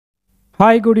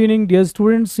Hi good evening dear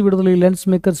students. ಈ ವಿಡಿಯೋದಲ್ಲಿ lens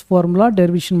makers formula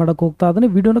derivation ಮಾಡೋಕ್ಕೆ ಹೋಗ್ತಾ ಇದ್ದಾನೆ.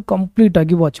 ವಿಡಿಯೋನ ಕಂಪ್ಲೀಟ್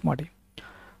ಆಗಿ ವಾಚ್ ಮಾಡಿ.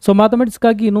 ಸೊ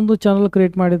ಮ್ಯಾಥಮೆಟಿಕ್ಸ್ಗಾಗಿ ಇನ್ನೊಂದು ಚಾನಲ್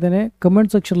ಕ್ರಿಯೇಟ್ ಮಾಡಿದ್ದೇನೆ.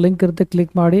 ಕಮೆಂಟ್ ಸೆಕ್ಷನ್ ಲಿಂಕ್ ಇರುತ್ತೆ,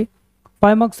 ಕ್ಲಿಕ್ ಮಾಡಿ.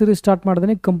 5 ಮಾರ್ಕ್ಸ್ ಸೀರೀಸ್ ಸ್ಟಾರ್ಟ್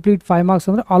ಮಾಡಿದ್ದೇನೆ. ಕಂಪ್ಲೀಟ್ 5 ಮಾರ್ಕ್ಸ್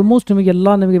ಅಂದರೆ ಆಲ್ಮೋಸ್ಟ್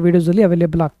ನಿಮಗೆ ವೀಡಿಯೋಸಲ್ಲಿ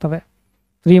ಅವೈಲೇಬಲ್ ಆಗ್ತವೆ.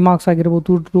 3 ಮಾರ್ಕ್ಸ್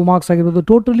ಆಗಿರ್ಬೋದು, 2 ಮಾರ್ಕ್ಸ್ ಆಗಿರ್ಬೋದು,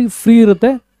 ಟೋಟಲಿ ಫ್ರೀ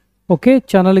ಇರುತ್ತೆ. ಓಕೆ,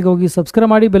 ಚಾನಲ್ಗೆ ಹೋಗಿ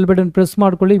ಸಬ್ಸ್ಕ್ರೈಬ್ ಮಾಡಿ, ಬೆಲ್ ಬಟನ್ ಪ್ರೆಸ್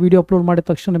ಮಾಡ್ಕೊಳ್ಳಿ. ವಿಡಿಯೋ ಅಪ್ಲೋಡ್ ಮಾಡಿದ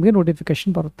ತಕ್ಷಣ ನಿಮಗೆ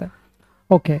ನೋಟಿಫಿಕೇಶನ್ ಬರುತ್ತೆ.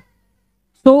 ಓಕೆ,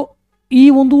 ಸೊ ಈ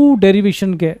ಒಂದು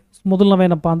ಡೆರಿವೇಷನ್ಗೆ ಮೊದಲು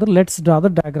ನಾವೇನಪ್ಪ ಅಂದ್ರೆ let's draw the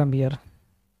diagram here.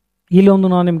 ಇಲ್ಲಿ ಒಂದು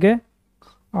ನಾನು ನಿಮಗೆ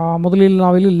ಮೊದಲು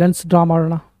ನಾವಿಲ್ಲಿ ಲೆನ್ಸ್ ಡ್ರಾ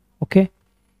ಮಾಡೋಣ. Okay,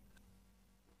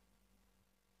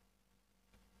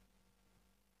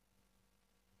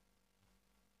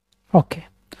 okay.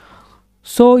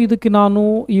 ಸೊ ಇದಕ್ಕೆ ನಾನು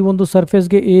ಈ ಒಂದು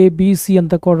ಸರ್ಫೇಸ್ಗೆ ABC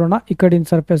ಅಂತ ಕೊಡೋಣ, ಈ ಕಡೆಯಿಂದ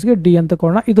ಸರ್ಫೇಸ್ಗೆ D ಅಂತ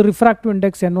ಕೊಡೋಣ. ಇದು ರಿಫ್ರಾಕ್ಟಿವ್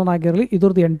ಇಂಡೆಕ್ಸ್ N1 ಆಗಿರಲಿ,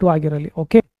 ಇದ್ರದ್ದು N2 ಆಗಿರಲಿ.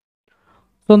 ಓಕೆ,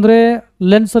 ಸೊ ಅಂದರೆ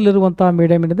ಲೆನ್ಸಲ್ಲಿರುವಂಥ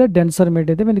ಮೀಡಿಯಮ್ ಏನಿದೆ ಡೆನ್ಸರ್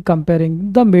ಮೀಡಿಯಮ್ ಇದೆ. ವೆನ್ ಕಂಪೇರಿಂಗ್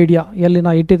ದ ಮೀಡಿಯಾ ಎಲ್ಲಿ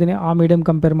ನಾನು ಇಟ್ಟಿದ್ದೀನಿ ಆ ಮೀಡಿಯಮ್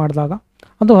ಕಂಪೇರ್ ಮಾಡಿದಾಗ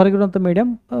ಅದು ಹೊರಗಿರುವಂಥ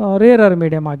ಮೀಡಿಯಮ್ ರೇರರ್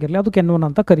ಮೀಡಿಯಮ್ ಆಗಿರಲಿ, ಅದಕ್ಕೆ N1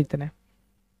 ಅಂತ ಕರಿತೇನೆ.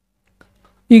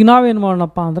 ಈಗ ನಾವೇನು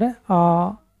ಮಾಡೋಣಪ್ಪ ಅಂದರೆ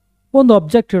ಒಂದು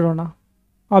ಆಬ್ಜೆಕ್ಟ್ ಇಡೋಣ.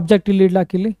 ಆಬ್ಜೆಕ್ಟ್ ಇಲ್ಲಿ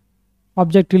ಇಡ್ಲಾಕಿಲ್ಲಿ,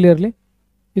 ಆಬ್ಜೆಕ್ಟ್ ಇಲ್ಲಿ ಇರಲಿ,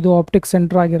 ಇದು ಆಪ್ಟಿಕ್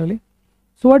ಸೆಂಟರ್ ಆಗಿರಲಿ.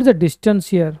 So what is the distance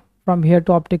here from here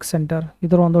to optic centre?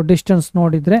 ಇದರ ಒಂದು ಡಿಸ್ಟೆನ್ಸ್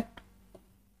ನೋಡಿದರೆ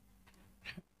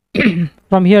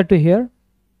ಫ್ರಮ್ ಹಿಯರ್ ಟು ಹಿಯರ್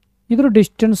ಇದ್ರ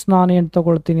ಡಿಸ್ಟೆನ್ಸ್ ನಾನು ಏನು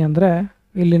ತಗೊಳ್ತೀನಿ ಅಂದರೆ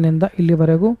ಇಲ್ಲಿನಿಂದ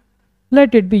ಇಲ್ಲಿವರೆಗೂ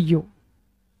let it be you.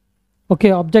 Okay,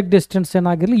 object distance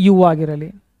ಏನಾಗಿರಲಿ you ಆಗಿರಲಿ.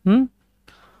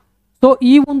 ಸೊ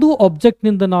ಈ ಒಂದು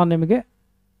ಆಬ್ಜೆಕ್ಟ್ನಿಂದ ನಾನು ನಿಮಗೆ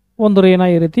ಒಂದು ರೇನ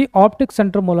ಈ ರೀತಿ ಆಪ್ಟಿಕ್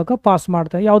ಸೆಂಟರ್ ಮೂಲಕ ಪಾಸ್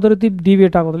ಮಾಡ್ತೇನೆ. ಯಾವುದೇ ರೀತಿ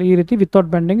ಡಿವಿಯೇಟ್ ಆಗೋದಿಲ್ಲ, ಈ ರೀತಿ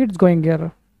without bending it's going here.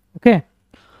 Okay,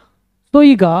 so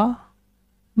ಈಗ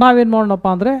ನಾವೇನು ಮಾಡೋಣಪ್ಪ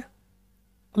ಅಂದರೆ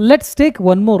ಲೆಟ್ಸ್ ಟೇಕ್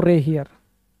ಒನ್ ಮೋರ್ ರೇ ಹಿಯರ್.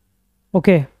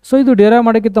 ಓಕೆ, ಸೊ ಇದು ಡಿರೈವ್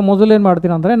ಮಾಡೋಕ್ಕಿಂತ ಮೊದಲು ಏನು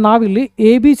ಮಾಡ್ತೀನಿ ಅಂದರೆ ನಾವಿಲ್ಲಿ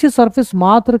ABC ಸರ್ಫೇಸ್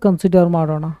ಮಾತ್ರ ಕನ್ಸಿಡರ್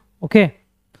ಮಾಡೋಣ. ಓಕೆ,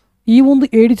 ಈ ಒಂದು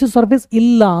ADC ಸರ್ಫೇಸ್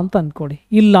ಇಲ್ಲ ಅಂತ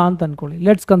ಅಂದ್ಕೊಳ್ಳಿ.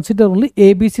 Let's consider only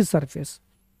ABC surface.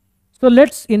 So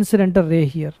let's incident ಅ ರೇ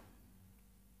ಹಿಯರ್.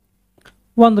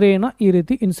 ಒಂದು ರೇನ ಈ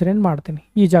ರೀತಿ ಇನ್ಸಿಡೆಂಟ್ ಮಾಡ್ತೀನಿ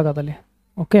ಈ ಜಾಗದಲ್ಲಿ.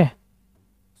 ಓಕೆ,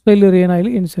 ಸೊ ಇಲ್ಲಿ ರೇನ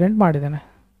ಇಲ್ಲಿ ಇನ್ಸಿಡೆಂಟ್ ಮಾಡಿದ್ದೇನೆ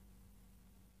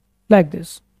ಲೈಕ್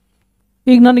ದಿಸ್.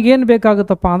 ಈಗ ನನಗೇನು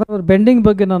ಬೇಕಾಗುತ್ತಪ್ಪ ಅಂದರೆ ಅದ್ರ ಬೆಂಡಿಂಗ್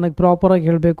ಬಗ್ಗೆ ನನಗೆ ಪ್ರಾಪರಾಗಿ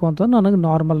ಹೇಳಬೇಕು ಅಂತ ನನಗೆ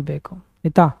ನಾರ್ಮಲ್ ಬೇಕು,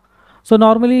 ಆಯಿತಾ? ಸೊ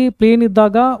ನಾರ್ಮಲಿ ಪ್ಲೇನ್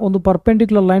ಇದ್ದಾಗ ಒಂದು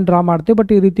ಪರ್ಪೆಂಡಿಕ್ಯುಲರ್ ಲೈನ್ ಡ್ರಾ ಮಾಡ್ತೀವಿ.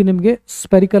 ಬಟ್ ಈ ರೀತಿ ನಿಮಗೆ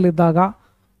ಸ್ಪೆರಿಕಲ್ ಇದ್ದಾಗ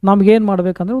ನಮಗೇನು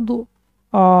ಮಾಡಬೇಕಂದ್ರೆ ಒಂದು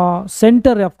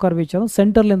ಸೆಂಟರ್ ಆಫ್ ಕರ್ವೇಚರ್,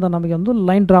 ಸೆಂಟರ್ಲಿಂದ ನಮಗೆ ಒಂದು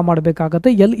ಲೈನ್ ಡ್ರಾ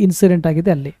ಮಾಡಬೇಕಾಗತ್ತೆ ಎಲ್ಲಿ ಇನ್ಸಿಡೆಂಟ್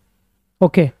ಆಗಿದೆ ಅಲ್ಲಿ.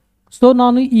 ಓಕೆ, ಸೊ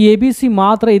ನಾನು ಈ ABC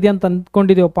ಮಾತ್ರ ಇದೆ ಅಂತ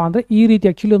ಅಂದ್ಕೊಂಡಿದ್ದೀವಪ್ಪ ಅಂದರೆ ಈ ರೀತಿ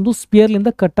ಆ್ಯಕ್ಚುಲಿ ಒಂದು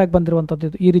ಸ್ಪಿಯರ್ಲಿಂದ ಕಟ್ಟಾಗಿ ಬಂದಿರುವಂಥದ್ದು.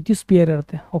 ಇದು ಈ ರೀತಿ ಸ್ಪಿಯರ್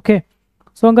ಇರುತ್ತೆ. ಓಕೆ,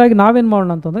 ಸೊ ಹಂಗಾಗಿ ನಾವೇನು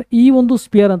ಮಾಡೋಣ ಅಂತಂದರೆ ಈ ಒಂದು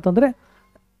ಸ್ಪಿಯರ್ ಅಂತಂದರೆ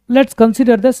ಲೆಟ್ಸ್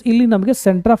ಕನ್ಸಿಡರ್ ದಿಸ್. ಇಲ್ಲಿ ನಮಗೆ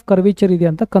ಸೆಂಟರ್ ಆಫ್ ಕರ್ವೇಚರ್ ಇದೆ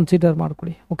ಅಂತ ಕನ್ಸಿಡರ್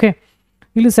ಮಾಡ್ಕೊಳ್ಳಿ. ಓಕೆ,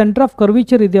 ಇಲ್ಲಿ ಸೆಂಟರ್ ಆಫ್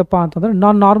ಕರ್ವೇಚರ್ ಇದೆಯಪ್ಪ ಅಂತಂದರೆ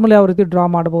ನಾನು ನಾರ್ಮಲ್ ಯಾವ ರೀತಿ ಡ್ರಾ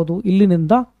ಮಾಡ್ಬೋದು,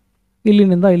 ಇಲ್ಲಿನಿಂದ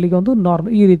ಇಲ್ಲಿಗೆ ಒಂದು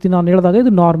ನಾರ್ಮಲ್ ಈ ರೀತಿ ನಾನು ಹೇಳಿದಾಗ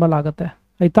ಇದು ನಾರ್ಮಲ್ ಆಗುತ್ತೆ,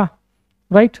 ಆಯಿತಾ?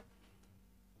 Right,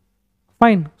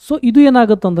 fine. ಸೊ ಇದು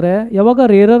ಏನಾಗುತ್ತಂದರೆ ಯಾವಾಗ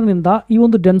ರೇರರ್ನಿಂದ ಈ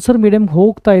ಒಂದು ಡೆನ್ಸರ್ ಮೀಡಿಯಮ್ಗೆ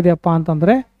ಹೋಗ್ತಾ ಇದೆಯಪ್ಪ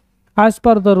ಅಂತಂದರೆ ಆಸ್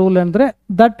ಪರ್ ದ ರೂಲ್ ಅಂದರೆ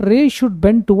ದಟ್ ರೇ should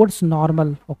bend towards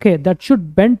normal. Okay, that should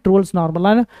bend towards normal.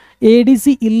 ನಾನು ADC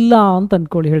ಇಲ್ಲ ಅಂತ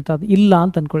ಅಂದ್ಕೊಳ್ಳಿ, ಹೇಳ್ತಾ ಇದ್ದೆ ಇಲ್ಲ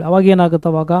ಅಂತ ಅಂದ್ಕೊಳ್ಳಿ. ಅವಾಗ ಏನಾಗುತ್ತೆ,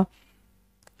 ಅವಾಗ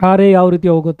ಆ ರೇ ಯಾವ ರೀತಿ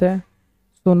ಹೋಗುತ್ತೆ?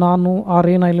 ಸೊ ನಾನು ಆ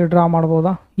ರೇನ ಇಲ್ಲಿ ಡ್ರಾ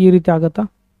ಮಾಡ್ಬೋದಾ? ಈ ರೀತಿ ಆಗುತ್ತಾ?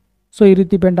 ಸೊ ಈ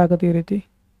ರೀತಿ ಬೆಂಡ್ ಆಗುತ್ತೆ, ಈ ರೀತಿ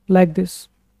like this,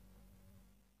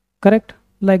 correct,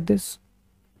 like this.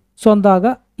 So ಅಂದಾಗ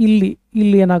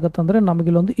ಇಲ್ಲಿ ಏನಾಗುತ್ತೆ ಅಂದರೆ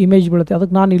ನಮಗಿಲ್ಲೊಂದು ಇಮೇಜ್ ಬೀಳುತ್ತೆ.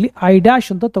 ಅದಕ್ಕೆ ನಾನು ಇಲ್ಲಿ I'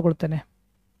 ಅಂತ ತಗೊಳ್ತೇನೆ.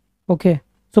 ಓಕೆ,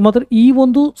 ಸೊ ಮಾತ್ರ ಈ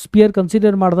ಒಂದು ಸ್ಪಿಯರ್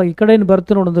ಕನ್ಸಿಡರ್ ಮಾಡಿದಾಗ ಈ ಕಡೆ ಏನು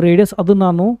ಬರುತ್ತೆ ನೋಡೋದು ರೇಡಿಯಸ್, ಅದು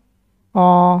ನಾನು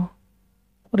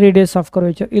ರೇಡಿಯಸ್ ಆಫ್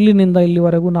ಕರ್ವೇಚರ್ ಇಲ್ಲಿನಿಂದ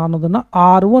ಇಲ್ಲಿವರೆಗೂ ನಾನು ಅದನ್ನು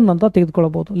R1 ಅಂತ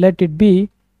ತೆಗೆದುಕೊಳ್ಬೋದು. Let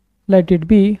it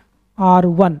be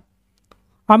R1.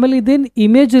 ಆಮೇಲೆ ಇದೇನು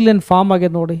ಇಮೇಜ್ ಇಲ್ಲಿ ಏನು ಫಾರ್ಮ್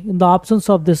ಆಗಿದೆ ನೋಡಿ, in the options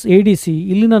of this ADC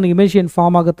ಇಲ್ಲಿ ನನಗೆ ಇಮೇಜ್ ಏನು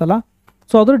ಫಾರ್ಮ್ ಆಗುತ್ತಲ್ಲ,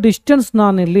 ಸೊ ಅದರ ಡಿಸ್ಟೆನ್ಸ್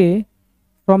ನಾನಿಲ್ಲಿ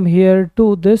from here to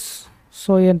this.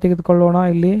 So ಏನು ತೆಗೆದುಕೊಳ್ಳೋಣ,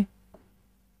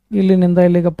 ಇಲ್ಲಿನಿಂದ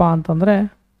ಇಲ್ಲಿಗಪ್ಪ ಅಂತಂದರೆ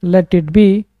let it be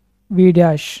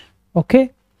V'. Okay,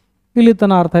 ಇಲ್ಲಿ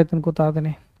ತನಕ ಅರ್ಥ ಆಯ್ತು ಅನ್ಕೋತಾ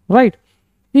ಇದ್ದೀನಿ. ರೈಟ್,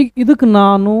 ಈಗ ಇದಕ್ಕೆ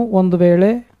ನಾನು ಒಂದು ವೇಳೆ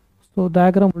ಸೊ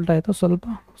ಡಯಾಗ್ರಾಮ್ ಉಲ್ಟಾಯಿತು,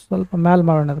 ಸ್ವಲ್ಪ ಮ್ಯಾಲ್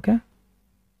ಮಾಡೋಣ ಅದಕ್ಕೆ.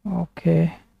 Okay,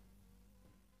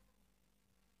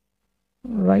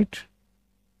 right,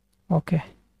 okay,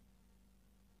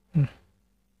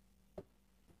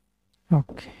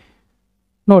 okay.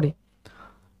 ನೋಡಿ,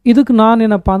 ಇದಕ್ಕೆ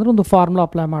ನಾನೇನಪ್ಪ ಅಂದರೆ ಒಂದು ಫಾರ್ಮುಲಾ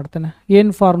ಅಪ್ಲೈ ಮಾಡ್ತೇನೆ.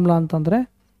 ಏನು ಫಾರ್ಮುಲಾ ಅಂತಂದರೆ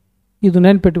ಇದು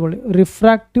ನೆನ್ಪಿಟ್ಕೊಳ್ಳಿ,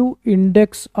 ರಿಫ್ರಾಕ್ಟಿವ್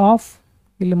ಇಂಡೆಕ್ಸ್ ಆಫ್,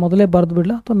 ಇಲ್ಲಿ ಮೊದಲೇ ಬರೆದು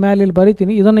ಬಿಡಲ ಅಥವಾ ಮೇಲೆ ಇಲ್ಲಿ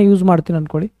ಬರಿತೀನಿ, ಇದನ್ನು ಯೂಸ್ ಮಾಡ್ತೀನಿ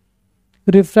ಅಂದ್ಕೊಳ್ಳಿ.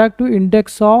 Refractive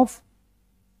index of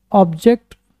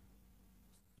object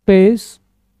space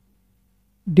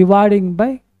dividing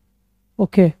by,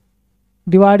 okay,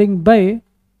 dividing by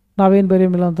ನಾವೇನು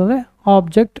ಬರೆಯಮಿಲ್ಲ ಅಂತಂದರೆ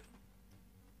object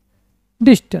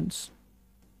distance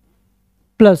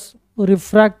plus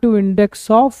refractive index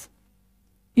of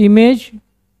image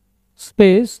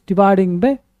space dividing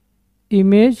by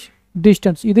image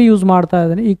distance ಇದೇ ಯೂಸ್ ಮಾಡ್ತಾ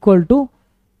ಇದ್ದೀನಿ equal to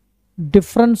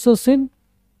differences in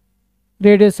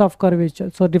radius of curvature.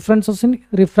 So differences in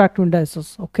refractive indices.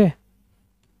 Okay,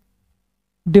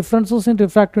 differences in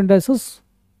refractive indices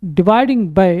dividing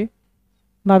by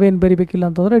ನಾವೇನು ಬರಿಬೇಕಿಲ್ಲ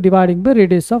ಅಂತಂದರೆ dividing by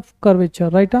radius of curvature.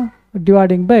 ರೈಟಾ,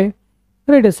 dividing by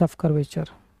radius of curvature.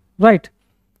 Right.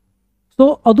 So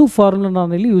ಅದು formula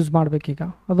ನಾನು ಇಲ್ಲಿ use ಮಾಡಬೇಕೀಗ,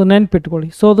 ಅದು ನೆನ್ಪಿಟ್ಕೊಳ್ಳಿ.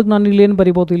 So ಅದಕ್ಕೆ ನಾನು ಇಲ್ಲಿ ಏನು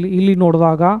ಬರಿಬೋದು, ಇಲ್ಲಿ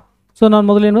ನೋಡಿದಾಗ ಸೊ ನಾನು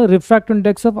ಮೊದಲೇನು ರಿಫ್ರಾಕ್ಟಿವ್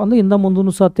ಇಂಡೆಕ್ಸ್ ಆಫ್ ಅಂದರೆ ಇಂದ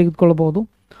ಮುಂದೂ ಸಹ ತೆಗೆದುಕೊಳ್ಬೋದು.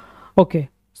 Okay,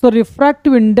 so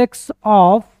refractive index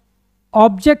of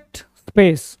object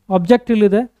space, object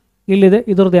ಇಲ್ಲಿದೆ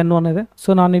ಇದ್ರದ್ದು N1 ಇದೆ. ಸೊ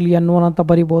ನಾನು ಇಲ್ಲಿ N1 ಅಂತ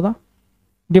ಬರಿಬೋದಾ,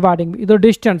 ಡಿವೈಡಿಂಗ್ ಇದು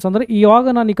ಡಿಸ್ಟೆನ್ಸ್ ಅಂದರೆ ಇವಾಗ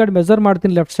ನಾನು ಈ ಕಡೆ ಮೆಜರ್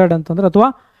ಮಾಡ್ತೀನಿ ಲೆಫ್ಟ್ ಸೈಡ್ ಅಂತಂದರೆ, ಅಥವಾ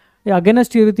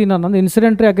ಅಗೇನೆಸ್ಟ್ ಈ ರೀತಿ ನಾನು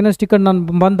ಇನ್ಸಿಡೆಂಟ್ರಿ ಅಗೇನೆಸ್ಟ್ ಈ ಕಡೆ ನಾನು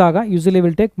ಬಂದಾಗ ಯೂಸಲಿ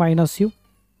ವಿಲ್ ಟೇಕ್ -u.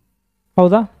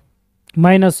 ಹೌದಾ,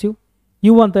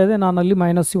 -u ಅಂತ ಇದೆ, ನಾನಲ್ಲಿ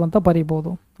 -u ಅಂತ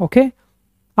ಬರಿಬೋದು. ಓಕೆ,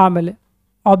 ಆಮೇಲೆ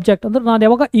ಆಬ್ಜೆಕ್ಟ್ ಅಂದರೆ ನಾನು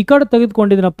ಯಾವಾಗ ಈ ಕಡೆ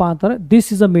ತೆಗೆದುಕೊಂಡಿದ್ದೀನಪ್ಪ ಅಂತಾರೆ this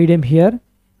is a medium here,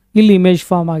 ಇಲ್ಲಿ ಇಮೇಜ್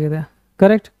ಫಾರ್ಮ್ ಆಗಿದೆ.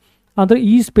 ಕರೆಕ್ಟ್, ಅಂದರೆ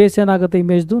ಈ ಸ್ಪೇಸ್ ಏನಾಗುತ್ತೆ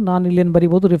ಇಮೇಜ್ದು, ನಾನು ಇಲ್ಲೇನು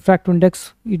ಬರಿಬೋದು refractive index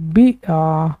it be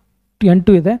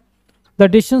N2 ಇದೆ. The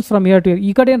distance from here to here,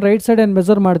 ಈ ಕಡೆ ಏನು ರೈಟ್ ಸೈಡ್ ಏನು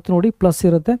ಮೆಜರ್ ಮಾಡ್ತೀನಿ ನೋಡಿ ಪ್ಲಸ್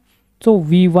ಇರುತ್ತೆ. ಸೊ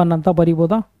V1 ಅಂತ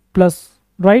ಬರಿಬೋದಾ, plus.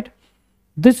 Right,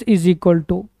 this is equal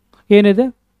to ಏನಿದೆ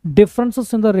differences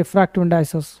in the refractive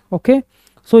indices. Okay,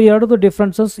 so ಎರಡದು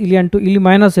differences ಇಲ್ಲಿ N2, ಇಲ್ಲಿ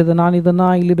ಮೈನಸ್ ಇದೆ, ನಾನು ಇದನ್ನು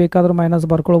ಇಲ್ಲಿ ಬೇಕಾದ್ರೆ ಮೈನಸ್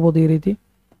ಬರ್ಕೊಳ್ಬೋದು ಈ ರೀತಿ.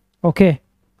 ಓಕೆ,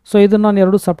 ಸೊ ಇದನ್ನು ನಾನು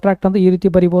ಎರಡು ಸಬ್ಟ್ರಾಕ್ಟ್ ಅಂತ ಈ ರೀತಿ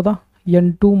ಬರಿಬೋದಾ,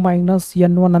 N2 ಮೈನಸ್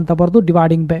N1 ಅಂತ ಬರೆದು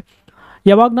ಡಿವೈಡಿಂಗ್ ಬೈ.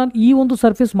 ಯಾವಾಗ ನಾನು ಈ ಒಂದು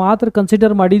ಸರ್ಫೇಸ್ ಮಾತ್ರ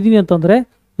ಕನ್ಸಿಡರ್ ಮಾಡಿದ್ದೀನಿ ಅಂತಂದರೆ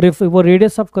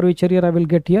radius of curvature here I will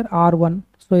get here R1.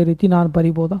 So ಈ ರೀತಿ ನಾನು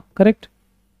ಬರಿಬೋದಾ. Correct,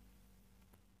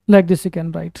 like this you can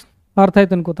write. ಅರ್ಥ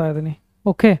ಆಯ್ತು ಅನ್ಕೋತಾ ಇದ್ದೀನಿ.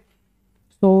 ಓಕೆ,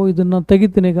 ಸೊ ಇದನ್ನು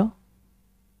ತೆಗಿತೀನಿ ಈಗ,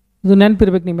 ಇದು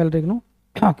ನೆನಪಿರ್ಬೇಕು ನಿಮ್ಮೆಲ್ರಿಗೂ.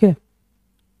 Okay,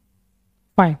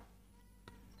 fine.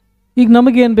 ಈಗ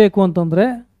ನಮಗೇನು ಬೇಕು ಅಂತಂದರೆ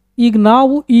ಈಗ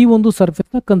ನಾವು ಈ ಒಂದು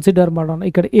ಸರ್ಫೇಸ್ನ ಕನ್ಸಿಡರ್ ಮಾಡೋಣ.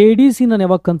 ಈ ಕಡೆ ADC ನಾನು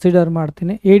ಯಾವಾಗ ಕನ್ಸಿಡರ್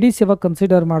ಮಾಡ್ತೀನಿ,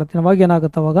 ಅವಾಗ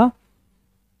ಏನಾಗುತ್ತೆ, ಅವಾಗ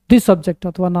ದಿಸ್ ಸಬ್ಜೆಕ್ಟ್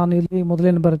ಅಥವಾ ನಾನು ಇಲ್ಲಿ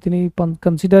ಮೊದಲೇನು ಬರ್ತೀನಿ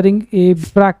ಕನ್ಸಿಡರಿಂಗ್ ಎ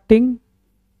ರಿಫ್ರಾಕ್ಟಿಂಗ್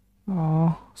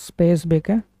ಸ್ಪೇಸ್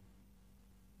ಬೇಕೆ.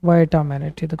 ವೈಟ್ ಆ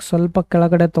ಮಿನಿಟ್, ಇದಕ್ಕೆ ಸ್ವಲ್ಪ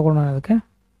ಕೆಳಗಡೆ ತೊಗೊಳ್ಳೋಣ. ಅದಕ್ಕೆ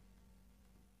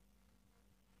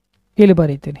ಇಲ್ಲಿ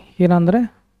ಬರೀತೀನಿ ಏನಂದರೆ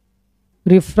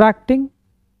ರಿಫ್ರಾಕ್ಟಿಂಗ್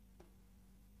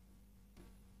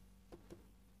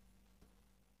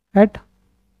ಎಟ್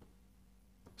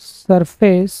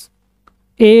ಸರ್ಫೇಸ್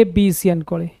ABC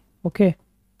ಅಂದ್ಕೊಳ್ಳಿ. Okay,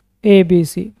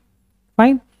 ABC.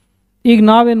 ಫೈನ್. ಈಗ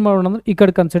ನಾವೇನು ಮಾಡೋಣ ಅಂದರೆ ಈ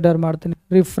ಕಡೆ ಕನ್ಸಿಡರ್ ಮಾಡ್ತೀನಿ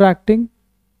ರಿಫ್ರಾಕ್ಟಿಂಗ್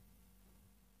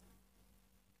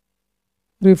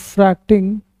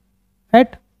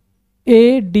ಎಟ್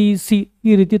ADC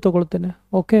ಈ ರೀತಿ ತೊಗೊಳ್ತೇನೆ.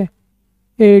 Okay,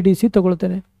 ADC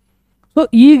ತೊಗೊಳ್ತೇನೆ. ಸೊ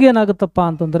ಈಗೇನಾಗುತ್ತಪ್ಪ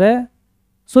ಅಂತಂದರೆ,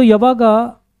 ಸೊ ಯಾವಾಗ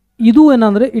ಇದು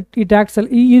ಏನಂದರೆ ಇಟ್ ಆ್ಯಕ್ಟ್ಸ್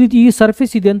ಈ ರೀತಿ ಈ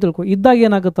ಸರ್ಫೇಸ್ ಇದೆ ಅಂತ ತಿಳ್ಕೊ, ಇದ್ದಾಗ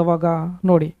ಏನಾಗುತ್ತೆ ಅವಾಗ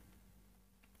ನೋಡಿ,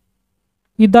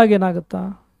 ಇದ್ದಾಗ ಏನಾಗುತ್ತಾ,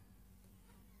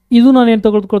 ಇದು ನಾನು ಏನು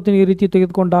ತೆಗೆದುಕೊಳ್ತೀನಿ ಈ ರೀತಿ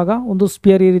ತೆಗೆದುಕೊಂಡಾಗ ಒಂದು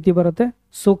ಸ್ಪಿಯರ್ ಈ ರೀತಿ ಬರುತ್ತೆ.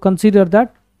 ಸೊ ಕನ್ಸಿಡರ್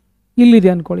ದ್ಯಾಟ್ ಇಲ್ಲಿದೆ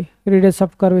ಅಂದ್ಕೊಳ್ಳಿ, radius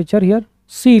of curvature here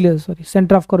C ಇಲ್ಲ, ಸಾರಿ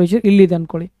ಸೆಂಟರ್ ಆಫ್ ಕರ್ವೇಚರ್ ಇಲ್ಲಿದೆ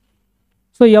ಅಂದ್ಕೊಳ್ಳಿ.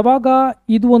 ಸೊ ಯಾವಾಗ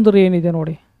ಇದು ಒಂದು ರೇ ಏನಿದೆ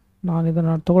ನೋಡಿ, ನಾನು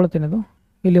ಇದನ್ನು ತೊಗೊಳ್ತೀನಿ ಅದು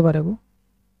ಇಲ್ಲಿವರೆಗೂ.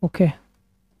 ಓಕೆ,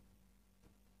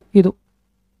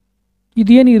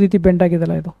 ಇದೇನು ಈ ರೀತಿ ಬೆಂಡ್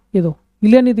ಆಗಿದೆಲ್ಲ, ಇದು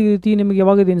ಇಲ್ಲೇನಿದು ಈ ರೀತಿ ನಿಮಗೆ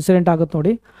ಯಾವಾಗ ಇದು ಇನ್ಸಿಡೆಂಟ್ ಆಗುತ್ತೆ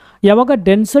ನೋಡಿ, ಯಾವಾಗ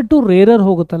denser to rarer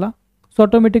ಹೋಗುತ್ತಲ್ಲ, so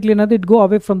automatically ಏನಾದರೂ it go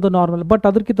away from the normal. But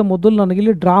ಅದಕ್ಕಿಂತ ಮೊದಲು ನನಗೆ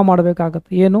ಇಲ್ಲಿ ಡ್ರಾ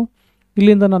ಮಾಡಬೇಕಾಗತ್ತೆ, ಏನು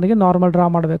ಇಲ್ಲಿಂದ ನನಗೆ ನಾರ್ಮಲ್ ಡ್ರಾ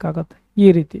ಮಾಡಬೇಕಾಗತ್ತೆ ಈ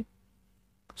ರೀತಿ.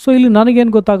 ಸೊ ಇಲ್ಲಿ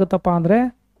ನನಗೇನು ಗೊತ್ತಾಗುತ್ತಪ್ಪ ಅಂದರೆ,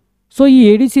 ಸೊ ಈ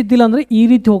ADC ಇದ್ದಿಲ್ಲ ಅಂದರೆ ಈ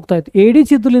ರೀತಿ ಹೋಗ್ತಾ ಇತ್ತು. ADC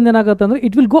ಇದ್ದಿಲ್ಲಿಂದ ಏನಾಗುತ್ತೆ ಅಂದರೆ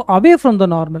it will go away from the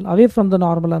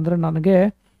normal. ಅಂದರೆ ನನಗೆ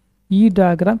ಈ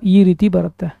ಡಯಾಗ್ರಾಮ್ ಈ ರೀತಿ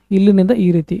ಬರುತ್ತೆ, ಇಲ್ಲಿನಿಂದ ಈ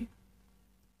ರೀತಿ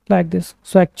like this.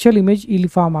 So actual image ಇಲ್ಲಿ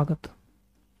ಫಾರ್ಮ್ ಆಗುತ್ತೆ.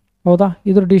 ಹೌದಾ,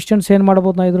 ಇದ್ರ ಡಿಸ್ಟೆನ್ಸ್ ಏನು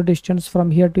ಮಾಡ್ಬೋದು ನಾ, ಇದ್ರ distance from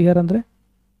here to here ಅಂದರೆ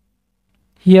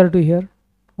ಹಿಯರ್ ಟು ಹಿಯರ್.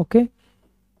 ಓಕೆ,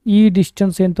 ಈ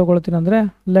ಡಿಸ್ಟೆನ್ಸ್ ಏನು ತೊಗೊಳ್ತೀನಿ ಅಂದರೆ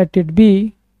let it be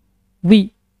V.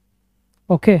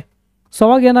 Okay, so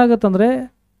ಅವಾಗ ಏನಾಗುತ್ತೆ ಅಂದರೆ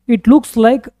it looks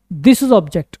like this is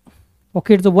object. Okay,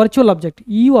 it's a virtual object.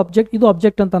 ಇದು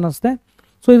ಆಬ್ಜೆಕ್ಟ್ ಅಂತ ಅನ್ನಿಸುತ್ತೆ.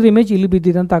 ಸೊ ಇದ್ರ ಇಮೇಜ್ ಇಲ್ಲಿ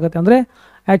ಬಿದ್ದಿದೆ ಅಂತ ಆಗುತ್ತೆ. ಅಂದರೆ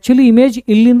ಆ್ಯಕ್ಚುಲಿ ಇಮೇಜ್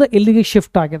ಇಲ್ಲಿಂದ ಇಲ್ಲಿಗೆ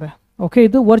ಶಿಫ್ಟ್ ಆಗಿದೆ. ಓಕೆ,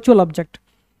 ಇದು ವರ್ಚುವಲ್ ಆಬ್ಜೆಕ್ಟ್.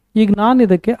 ಈಗ ನಾನು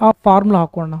ಇದಕ್ಕೆ ಆ ಫಾರ್ಮುಲಾ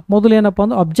ಹಾಕೋಣ. ಮೊದಲು ಏನಪ್ಪ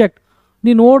ಅಂದ್ರೆ ಆಬ್ಜೆಕ್ಟ್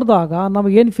ನೀವು ನೋಡಿದಾಗ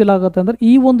ನಮಗೇನು ಫೀಲ್ ಆಗುತ್ತೆ ಅಂದರೆ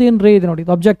ಈ ಒಂದು ಏನು ರೇ ಇದೆ ನೋಡಿ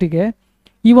ಆಬ್ಜೆಕ್ಟಿಗೆ,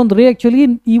 ಈ ಒಂದು ರೇ ಆ್ಯಕ್ಚುಲಿ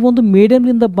ಈ ಒಂದು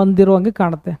ಮೀಡಿಯಮ್ನಿಂದ ಬಂದಿರೋ ಹಂಗೆ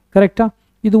ಕಾಣುತ್ತೆ. ಕರೆಕ್ಟಾ,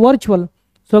 ಇದು ವರ್ಚುವಲ್.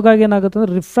 ಸೊ ಹಾಗಾಗಿ ಏನಾಗುತ್ತೆ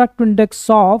ಅಂದರೆ refractive index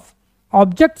of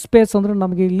object space ಅಂದರೆ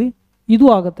ನಮಗೆ ಇಲ್ಲಿ ಇದು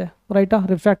ಆಗುತ್ತೆ. ರೈಟಾ,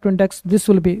 refractive index this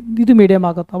will be, ಇದು ಮೀಡಿಯಮ್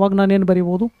ಆಗುತ್ತೆ. ಅವಾಗ ನಾನೇನು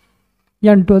ಬರಿಬೋದು,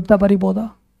 N2 ಅಂತ ಬರಿಬೋದಾ.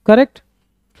 ಕರೆಕ್ಟ್.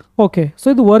 ಓಕೆ, ಸೊ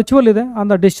ಇದು ವರ್ಚುವಲ್ ಇದೆ on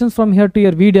the distance from here to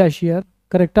here V' here.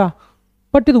 ಕರೆಕ್ಟಾ,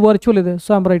 ಬಟ್ ಇದು ವರ್ಚುವಲ್ ಇದೆ. So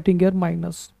I'm writing here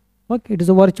minus. Okay, it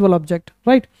is a virtual object.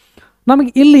 Right,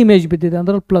 ನಮಗೆ ಇಲ್ಲಿ ಇಮೇಜ್ ಬಿದ್ದಿದೆ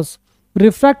ಅಂದರೆ plus.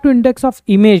 Refractive index of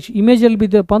image ಎಲ್ಲಿ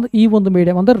ಬಿದ್ದಪ್ಪ ಅಂದ್ರೆ ಈ ಒಂದು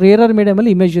ಮೀಡಿಯಮ್ ಅಂದರೆ ರೇರರ್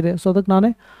ಮೀಡಿಯಮಲ್ಲಿ ಇಮೇಜ್ ಇದೆ. ಸೊ ಅದಕ್ಕೆ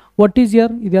ನಾನೇ ವಾಟ್ ಈಸ್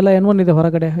ಇಯರ್ ಇದೆಲ್ಲ N1 ಇದೆ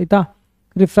ಹೊರಗಡೆ ಆಯಿತಾ.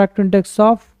 Refractive index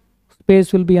of space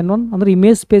will be N1 ಅಂದರೆ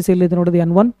ಇಮೇಜ್ ಸ್ಪೇಸ್ ಎಲ್ಲಿದೆ ನೋಡೋದು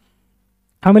N1.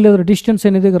 ಆಮೇಲೆ ಅದರ ಡಿಸ್ಟೆನ್ಸ್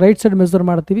ಏನಿದೆ ರೈಟ್ ಸೈಡ್ ಮೆಜರ್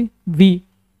ಮಾಡ್ತೀವಿ V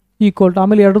ಈಕ್ವಲ್ ಟು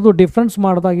ಆಮೇಲೆ ಎರಡದು ಡಿಫ್ರೆನ್ಸ್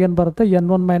ಮಾಡಿದಾಗ ಏನು ಬರುತ್ತೆ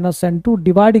N1 - N2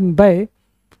 dividing by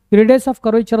radius of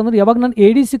curvature ಅಂದರೆ ಯಾವಾಗ ನಾನು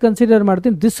ADC ಕನ್ಸಿಡರ್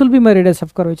ಮಾಡ್ತೀನಿ this will be my radius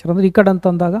of curvature ಅಂದರೆ ಈ ಕಡೆ ಅಂತ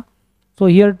ಅಂದಾಗ. So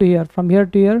here to here from here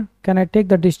to here can I take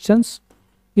the distance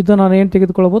ಇದು ನಾನು ಏನು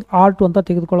ತೆಗೆದುಕೊಳ್ಬೋದು R2 ಅಂತ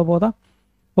ತೆಗೆದುಕೊಳ್ಬೋದಾ.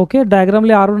 ಓಕೆ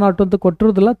ಡಯಾಗ್ರಾಮ್ಲಿ R1 R2 ಅಂತ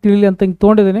ಕೊಟ್ಟಿರೋದಿಲ್ಲ ತಿಳಿಲಿ ಅಂತ ಹಿಂಗೆ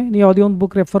ತೊಗೊಂಡಿದ್ದೀನಿ. ನೀವು ಯಾವುದೇ ಒಂದು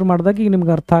ಬುಕ್ ರೆಫರ್ ಮಾಡಿದಾಗ ಈಗ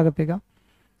ನಿಮ್ಗೆ ಅರ್ಥ ಆಗುತ್ತೆ ಈಗ.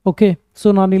 ಓಕೆ ಸೊ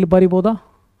ನಾನು ಇಲ್ಲಿ ಬರಿಬೋದಾ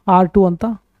R2 ಅಂತ.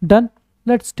 Done.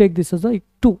 Let's take this as a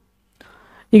 2.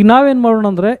 ಈಗ ನಾವೇನು ಮಾಡೋಣ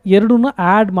ಅಂದರೆ ಎರಡನ್ನ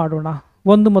ಆ್ಯಡ್ ಮಾಡೋಣ.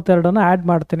 1 ಮತ್ತು 2 ಆ್ಯಡ್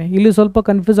ಮಾಡ್ತೀನಿ. ಇಲ್ಲಿ ಸ್ವಲ್ಪ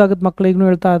ಕನ್ಫ್ಯೂಸ್ ಆಗುತ್ತೆ ಮಕ್ಕಳಿಗೂ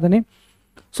ಹೇಳ್ತಾ ಇದ್ದೀನಿ.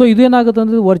 ಸೊ ಇದೇನಾಗುತ್ತೆ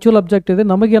ಅಂದರೆ ವರ್ಚುವಲ್ ಅಬ್ಜೆಕ್ಟ್ ಇದೆ.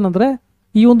 ನಮಗೇನಂದರೆ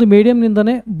ಈ ಒಂದು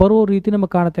ಮೀಡಿಯಮ್ನಿಂದನೇ ಬರೋ ರೀತಿ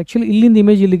ನಮಗೆ ಕಾಣುತ್ತೆ. ಆ್ಯಕ್ಚುಲಿ ಇಲ್ಲಿಂದ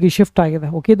ಇಮೇಜ್ ಇಲ್ಲಿಗೆ ಶಿಫ್ಟ್ ಆಗಿದೆ.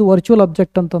 ಓಕೆ ಇದು ವರ್ಚುವಲ್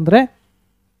ಅಬ್ಜೆಕ್ಟ್ ಅಂತಂದರೆ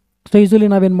ಸೊ ಯೂಸಲಿ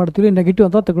ನಾವೇನು ಮಾಡ್ತೀವಿ ನೆಗೆಟಿವ್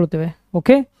ಅಂತ ತಗೊಳ್ತೇವೆ.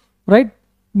 Okay right.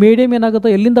 ಮೀಡಿಯಮ್ ಏನಾಗುತ್ತೆ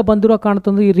ಎಲ್ಲಿಂದ ಬಂದಿರೋ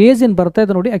ಕಾಣುತ್ತಂದ್ರೆ ಈ ರೇಸ್ ಏನು ಬರ್ತಾ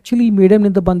ಇದೆ ನೋಡಿ ಆ್ಯಕ್ಚುಲಿ ಈ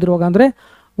ಮೀಡಿಯಮ್ನಿಂದ ಬಂದಿರುವಾಗ ಅಂದರೆ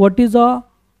what is a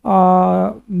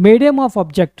medium of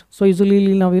object. So usually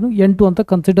ಇಲ್ಲಿ ನಾವೇನು N2 ಅಂತ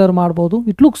ಕನ್ಸಿಡರ್ ಮಾಡ್ಬೋದು.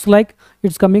 It looks like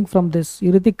it's coming from this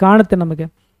ಈ ರೀತಿ ಕಾಣುತ್ತೆ ನಮಗೆ.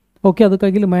 ಓಕೆ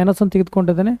ಅದಕ್ಕಾಗಿ ಇಲ್ಲಿ ಮೈನಸ್ ಅಂತ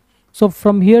ತೆಗೆದುಕೊಂಡಿದ್ದೇನೆ. So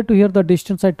from here to here the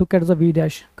distance I took at the V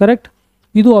dash correct.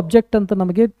 ಇದು ಅಬ್ಜೆಕ್ಟ್ ಅಂತ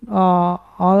ನಮಗೆ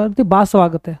ಆ ರೀತಿ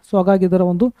ಭಾಸವಾಗುತ್ತೆ. ಸೊ ಹಾಗಾಗಿ ಇದರ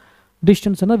ಒಂದು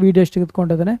ಡಿಸ್ಟೆನ್ಸನ್ನು V ಡ್ಯಾಶ್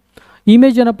ತೆಗೆದುಕೊಂಡಿದ್ದೇನೆ.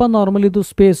 ಇಮೇಜ್ ಏನಪ್ಪ ನಾರ್ಮಲ್ ಇದು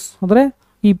ಸ್ಪೇಸ್ ಅಂದರೆ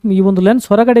ಈ ಒಂದು ಲೆನ್ಸ್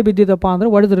ಹೊರಗಡೆ ಬಿದ್ದಿದಪ್ಪ ಅಂದರೆ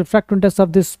what is the refractive index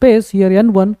of this space here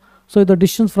N1. So ಇದು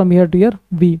distance from here to here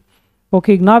V. Okay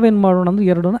ಈಗ ನಾವೇನು ಮಾಡೋಣ ಅಂದರೆ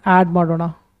ಎರಡನ್ನು ಆ್ಯಡ್ ಮಾಡೋಣ.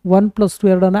 1 + 2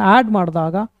 ಎರಡನ್ನು ಆ್ಯಡ್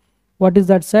ಮಾಡಿದಾಗ what is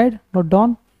that side note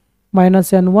down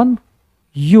 -N1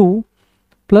 U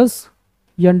plus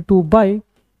N2 by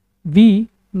V.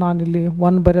 ನಾನಿಲ್ಲಿ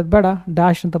 1 ಬರೆಯೋದು ಬೇಡ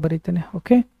ಡ್ಯಾಶ್ ಅಂತ ಬರೀತೇನೆ.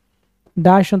 ಓಕೆ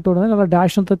ಡ್ಯಾಶ್ ಅಂತ ಹೊಡೆದ್ರೆ ಅಲ್ಲ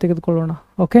ಡ್ಯಾಶ್ ಅಂತ ತೆಗೆದುಕೊಳ್ಳೋಣ.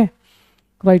 ಓಕೆ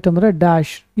ರೈಟ್ ಅಂದರೆ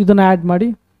ಡ್ಯಾಶ್ ಇದನ್ನು ಆ್ಯಡ್ ಮಾಡಿ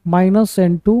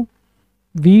 -N2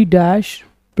 V dash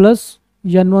plus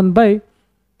N1 by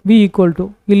V equal to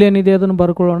ಇಲ್ಲೇನಿದೆ ಅದನ್ನು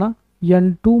ಬರ್ಕೊಳ್ಳೋಣ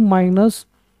N2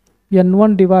 -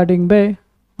 N1 dividing by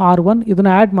R1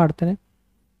 ಇದನ್ನು ಆ್ಯಡ್ ಮಾಡ್ತೇನೆ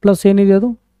ಪ್ಲಸ್ ಏನಿದೆ ಅದು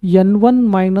N1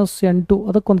 - N2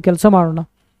 ಅದಕ್ಕೊಂದು ಕೆಲಸ ಮಾಡೋಣ.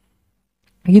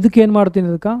 ಇದಕ್ಕೆ ಏನು ಮಾಡ್ತೀನಿ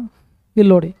ಅದಕ್ಕೆ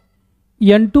ಇಲ್ಲಿ ನೋಡಿ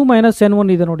N2 - N1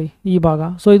 ಇದೆ ನೋಡಿ ಈ ಭಾಗ.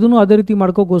 ಸೊ ಇದನ್ನು ಅದೇ ರೀತಿ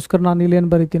ಮಾಡ್ಕೋಗೋಸ್ಕರ ನಾನು ಇಲ್ಲಿ ಏನು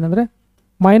ಬರಿತೀನಿ ಅಂದರೆ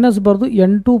ಮೈನಸ್ ಬರೆದು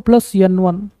N2 +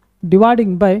 N1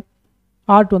 dividing by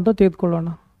R2 ಅಂತ ತೆಗೆದುಕೊಳ್ಳೋಣ.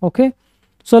 ಓಕೆ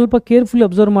ಸ್ವಲ್ಪ ಕೇರ್ಫುಲಿ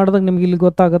ಅಬ್ಸರ್ವ್ ಮಾಡಿದಾಗ ನಿಮ್ಗೆ ಇಲ್ಲಿ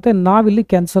ಗೊತ್ತಾಗುತ್ತೆ. ನಾವಿಲ್ಲಿ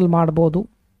ಕ್ಯಾನ್ಸಲ್ ಮಾಡ್ಬೋದು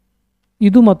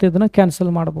ಇದು ಮತ್ತು ಇದನ್ನು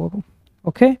ಕ್ಯಾನ್ಸಲ್ ಮಾಡ್ಬೋದು.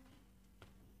 ಓಕೆ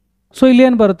ಸೊ ಇಲ್ಲಿ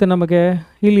ಏನು ಬರುತ್ತೆ ನಮಗೆ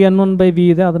ಇಲ್ಲಿ N1 ಬೈ V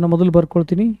ಇದೆ ಅದನ್ನು ಮೊದಲು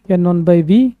ಬರ್ಕೊಳ್ತೀನಿ N1 ಬೈ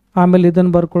V. ಆಮೇಲೆ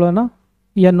ಇದನ್ನು ಬರ್ಕೊಳ್ಳೋಣ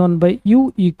N1 by U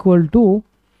equal to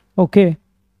okay.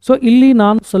 So ಇಲ್ಲಿ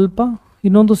ನಾನು ಸ್ವಲ್ಪ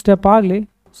ಇನ್ನೊಂದು ಸ್ಟೆಪ್ ಆಗಲಿ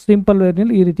ಸಿಂಪಲ್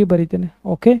ವೇರ್ನಲ್ಲಿ ಈ ರೀತಿ ಬರೀತೇನೆ.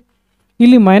 ಓಕೆ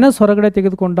ಇಲ್ಲಿ ಮೈನಸ್ ಹೊರಗಡೆ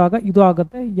ತೆಗೆದುಕೊಂಡಾಗ ಇದು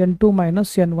ಆಗುತ್ತೆ N2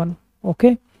 - N1.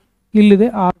 ಓಕೆ ಇಲ್ಲಿದೆ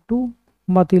R2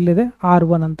 ಮತ್ತು ಇಲ್ಲಿದೆ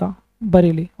R1 ಅಂತ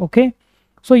ಬರೀಲಿ. ಓಕೆ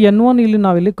ಸೊ N1 ಇಲ್ಲಿ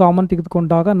ನಾವಿಲ್ಲಿ ಕಾಮನ್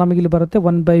ತೆಗೆದುಕೊಂಡಾಗ ನಮಗಿಲ್ಲಿ ಬರುತ್ತೆ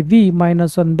 1 by V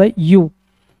 -1 by U.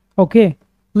 Okay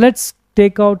let's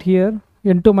take out here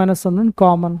N2 - N1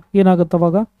 common ಏನಾಗುತ್ತೆ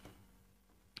ಅವಾಗ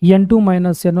N2 -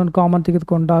 N1 ಕಾಮನ್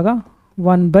ತೆಗೆದುಕೊಂಡಾಗ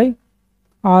 1 ಬೈ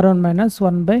R1 -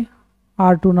 1 ಬೈ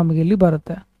R2 ನಮಗಿಲ್ಲಿ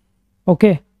ಬರುತ್ತೆ.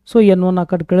 ಓಕೆ ಸೊ N1 ಆ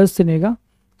ಕಡೆ ಕಳಿಸ್ತೀನಿ ಈಗ.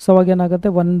 ಸೊ ಅವಾಗ ಏನಾಗುತ್ತೆ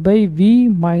 1 by V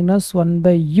 -1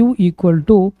 by U equal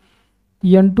to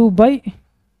N2 by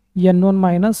N1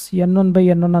 - N1 by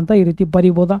N1 ಅಂತ ಈ ರೀತಿ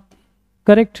ಬರಿಬೋದಾ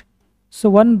correct. So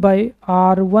 1 by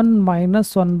R1 -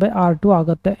 1 by R2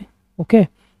 ಆಗುತ್ತೆ. ಓಕೆ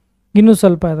ಇನ್ನೂ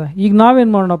ಸ್ವಲ್ಪ ಇದೆ. ಈಗ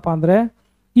ನಾವೇನು ಮಾಡೋಣಪ್ಪ ಅಂದರೆ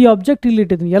ಈ ಆಬ್ಜೆಕ್ಟ್ ಇಲ್ಲಿ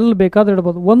ಇಟ್ಟಿದ್ದೀನಿ ಎಲ್ಲಿ ಬೇಕಾದ್ರೆ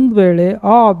ಇಡ್ಬೋದು. ಒಂದು ವೇಳೆ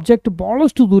ಆ ಆಬ್ಜೆಕ್ಟ್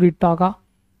ಭಾಳಷ್ಟು ದೂರ ಇಟ್ಟಾಗ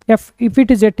if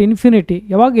it is at infinity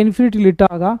ಯಾವಾಗ ಇನ್ಫಿನಿಟಿಲಿ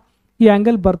ಇಟ್ಟಾಗ ಈ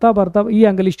ಆ್ಯಂಗಲ್ ಬರ್ತಾ ಈ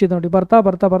ಆ್ಯಂಗಲ್ ಇಷ್ಟಿದೆ ನೋಡಿ ಬರ್ತಾ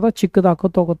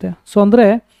ಚಿಕ್ಕದಾಕೋತ ಹೋಗುತ್ತೆ. ಸೊ ಅಂದರೆ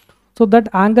so that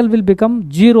angle will become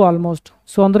 0 almost.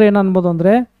 So ಅಂದರೆ ಏನು ಅನ್ಬೋದು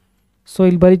ಅಂದರೆ ಸೊ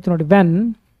ಇಲ್ಲಿ ಬರೀತೀನಿ ನೋಡಿ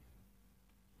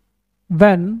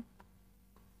when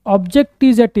object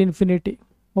is at infinity.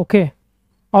 Okay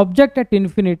object at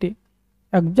infinity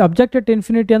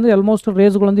ಅಂದರೆ ಆಲ್ಮೋಸ್ಟ್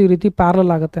ರೇಸ್ಗಳೊಂದು ಈ ರೀತಿ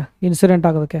ಪ್ಯಾರಲಲ್ ಆಗುತ್ತೆ ಇನ್ಸಿಡೆಂಟ್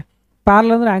ಆಗೋದಕ್ಕೆ.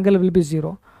 ಪ್ಯಾರಲಲ್ ಅಂದರೆ ಆ್ಯಂಗಲ್ ವಿಲ್ ಬಿ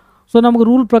 0. ಸೊ ನಮಗೆ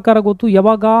ರೂಲ್ ಪ್ರಕಾರ ಗೊತ್ತು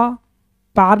ಯಾವಾಗ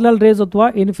ಪ್ಯಾರಲಲ್ ರೇಸ್ ಅಥವಾ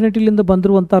ಇನ್ಫಿನಿಟಿಲಿಂದ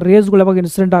ಬಂದಿರುವಂಥ ರೇಸ್ಗಳು ಯಾವಾಗ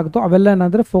ಇನ್ಸಿಡೆಂಟ್ ಆಗುತ್ತೋ ಅವೆಲ್ಲ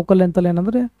ಏನಂದರೆ ಫೋಕಲ್ ಲೆಂತಲ್ಲಿ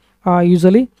ಏನಂದರೆ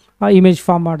ಯೂಸಲಿ ಆ ಇಮೇಜ್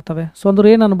ಫಾರ್ಮ್ ಮಾಡ್ತವೆ. ಸೊ ಅಂದ್ರೆ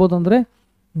ಏನು ಅನ್ಬೋದು ಅಂದರೆ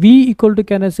V equal to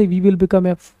can I say V will become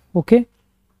F. Okay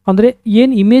ಅಂದರೆ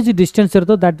ಏನು ಇಮೇಜ್ ಡಿಸ್ಟೆನ್ಸ್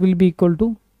ಇರುತ್ತೋ that will be equal to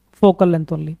focal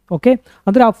length only. Okay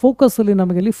ಅಂದರೆ ಆ ಫೋಕಸಲ್ಲಿ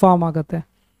ನಮಗೆ ಇಲ್ಲಿ ಫಾರ್ಮ್ ಆಗುತ್ತೆ.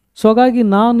 ಸೊ ಹಾಗಾಗಿ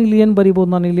ನಾನು ಇಲ್ಲಿ ಏನು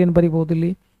ಬರಿಬೋದು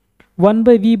ಇಲ್ಲಿ 1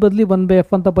 ಬೈ V ಬದಲಿ 1 ಬೈ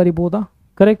F ಅಂತ ಬರಿಬೋದಾ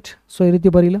ಕರೆಕ್ಟ್. ಸೊ ಈ ರೀತಿ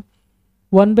ಬರೀಲ್ಲ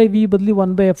 1 ಬೈ V ಬದಲಿ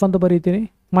 1 ಬೈ F ಅಂತ ಬರೀತೀನಿ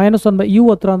 -1 ಬೈ U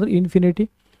ಹತ್ರ ಅಂದರೆ infinity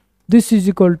this is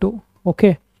equal to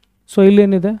okay. So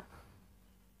ಇಲ್ಲೇನಿದೆ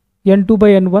N2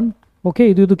 by N1 okay,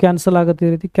 ಇದು ಕ್ಯಾನ್ಸಲ್ ಆಗುತ್ತೆ,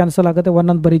 ಈ ರೀತಿ ಕ್ಯಾನ್ಸಲ್ ಆಗುತ್ತೆ, 1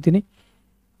 ಅಂತ ಬರಿತೀನಿ.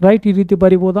 ರೈಟ್, ಈ ರೀತಿ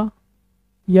ಬರಿಬೋದಾ?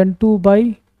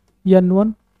 n2/n1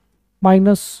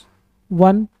 ಮೈನಸ್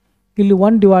 1, ಇಲ್ಲಿ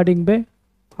 1 dividing by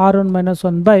r1 minus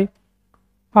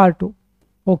 1/r2.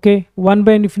 Okay,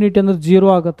 1/∞ ಅಂದರೆ 0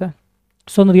 ಆಗುತ್ತೆ.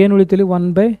 ಸೊ ಅಂದ್ರೆ ಏನು ಉಳಿತಿಲ್ಲಿ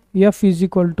 1/f ಈಸ್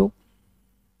ಈಕ್ವಲ್ ಟು,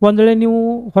 ಒಂದು ವೇಳೆ ನೀವು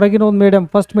ಹೊರಗಿನ ಒಂದು ಮೀಡಿಯಮ್,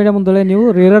 ಫಸ್ಟ್ ಮೀಡಿಯಮ್ ಒಂದು ವೇಳೆ ನೀವು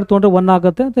ರೇರರ್ ತೊಗೊಂಡ್ರೆ 1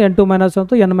 ಆಗುತ್ತೆ, n2 ಮೈನಸ್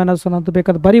ಅಂತ n-1 ಅಂತ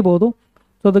ಬೇಕಾದ್ರೆ ಬರಿಬೋದು.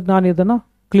 ಸೊ ಅದಕ್ಕೆ ನಾನು ಇದನ್ನು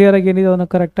ಕ್ಲಿಯರಾಗಿ ಏನಿದೆ ಅದನ್ನು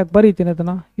ಕರೆಕ್ಟಾಗಿ ಬರೀತೀನಿ,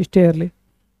 ಅದನ್ನು ಇಷ್ಟೇ ಇರಲಿ.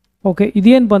 ಓಕೆ,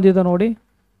 ಇದೇನು ಬಂದಿದೆ ನೋಡಿ,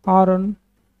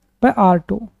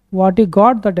 r1/r2. ವಾಟ್ ಈ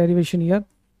got the derivation year?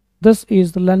 This is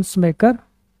the lens maker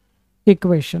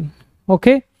equation.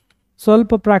 Okay,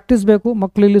 ಸ್ವಲ್ಪ ಪ್ರಾಕ್ಟೀಸ್ ಬೇಕು,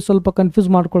 ಮಕ್ಕಳು ಇಲ್ಲಿ ಸ್ವಲ್ಪ ಕನ್ಫ್ಯೂಸ್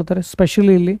ಮಾಡ್ಕೊಳ್ತಾರೆ,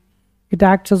 ಸ್ಪೆಷಲಿ ಇಲ್ಲಿ it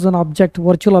acts as an object,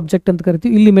 virtual object ಅಂತ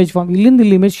ಕರಿತೀವಿ. ಇಲ್ಲಿ ಇಮೇಜ್ ಫಾರ್ಮ್, ಇಲ್ಲಿಂದ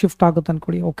ಇಲ್ಲಿ ಇಮೇಜ್ ಶಿಫ್ಟ್ ಆಗುತ್ತೆ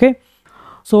ಅಂದ್ಕೊಡಿ. ಓಕೆ,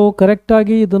 ಸೊ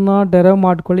ಕರೆಕ್ಟಾಗಿ ಇದನ್ನು ಡೆರೈವ್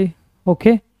ಮಾಡ್ಕೊಳ್ಳಿ.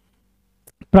 ಓಕೆ,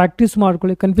 ಪ್ರಾಕ್ಟೀಸ್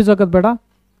ಮಾಡ್ಕೊಳ್ಳಿ, ಕನ್ಫ್ಯೂಸ್ ಆಗೋದು ಬೇಡ.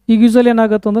 ಈಗ ಯೂಸಲಿ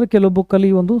ಏನಾಗುತ್ತೆ ಅಂದರೆ ಕೆಲವು ಬುಕ್ಕಲ್ಲಿ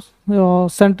ಒಂದು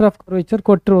ಸೆಂಟರ್ ಆಫ್ ಕರ್ವೇಚರ್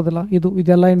ಕೊಟ್ಟಿರೋದಿಲ್ಲ,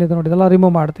 ಇದೆಲ್ಲ ಏನಿದೆ ನೋಡಿ, ಇದೆಲ್ಲ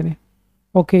ರಿಮೂವ್ ಮಾಡ್ತೀನಿ.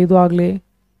 ಓಕೆ, ಇದು ಆಗಲಿ,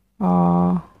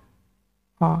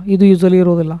 ಇದು ಯೂಸಲಿ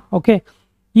ಇರೋದಿಲ್ಲ. ಓಕೆ,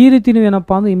 ಈ ರೀತಿ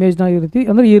ನೀವೇನಪ್ಪ ಅಂದರೆ ಇಮೇಜ್ನ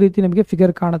ಈ ರೀತಿ ನಿಮಗೆ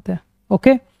ಫಿಗರ್ ಕಾಣುತ್ತೆ.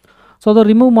 ಓಕೆ, ಸೊ ಅದು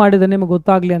ರಿಮೂವ್ ಮಾಡಿದೆ ನಿಮಗೆ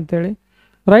ಗೊತ್ತಾಗಲಿ ಅಂತೇಳಿ.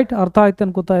 ರೈಟ್, ಅರ್ಥ ಆಯ್ತು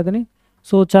ಅನ್ಕೋತಾ ಇದ್ದೀನಿ.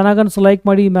 ಸೊ ಚೆನ್ನಾಗಿ ಲೈಕ್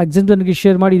ಮಾಡಿ, ಮ್ಯಾಗ್ಝಿನ್ ನನಗೆ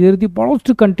ಶೇರ್ ಮಾಡಿ, ಇದೇ ರೀತಿ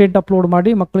ಭಾಳಷ್ಟು ಕಂಟೆಂಟ್ ಅಪ್ಲೋಡ್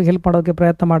ಮಾಡಿ ಮಕ್ಕಳಿಗೆ ಹೆಲ್ಪ್ ಮಾಡೋಕ್ಕೆ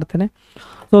ಪ್ರಯತ್ನ ಮಾಡ್ತೇನೆ.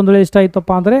 ಸೊ ಒಂದು ವೇಳೆ ಇಷ್ಟ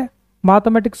ಆಯ್ತಪ್ಪ ಅಂದರೆ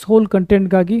ಮ್ಯಾಥಮೆಟಿಕ್ಸ್ ಹೋಲ್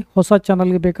ಕಂಟೆಂಟ್ಗಾಗಿ ಹೊಸ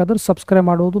ಚಾನಲ್ಗೆ ಬೇಕಾದರೆ ಸಬ್ಸ್ಕ್ರೈಬ್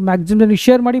ಮಾಡೋದು, ಮ್ಯಾಗ್ಝಿನ್ ನನಗೆ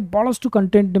ಶೇರ್ ಮಾಡಿ, ಭಾಳಷ್ಟು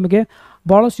ಕಂಟೆಂಟ್ ನಿಮಗೆ,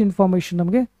 ಭಾಳಷ್ಟು ಇನ್ಫಾರ್ಮೇಷನ್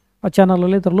ನಮಗೆ ಆ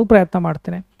ಚಾನಲಲ್ಲಿ ತರಲು ಪ್ರಯತ್ನ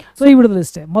ಮಾಡ್ತೇನೆ. ಸೊ ಈ ವಿಡಿಯೋದಲ್ಲಿ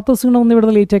ಇಷ್ಟೇ, ಮತ್ತೊಂದು ಒಂದು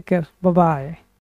ವಿಡಿಯೋದಲ್ಲಿ ಟೇಕ್ ಕೇರ್, ಬಾಯ್.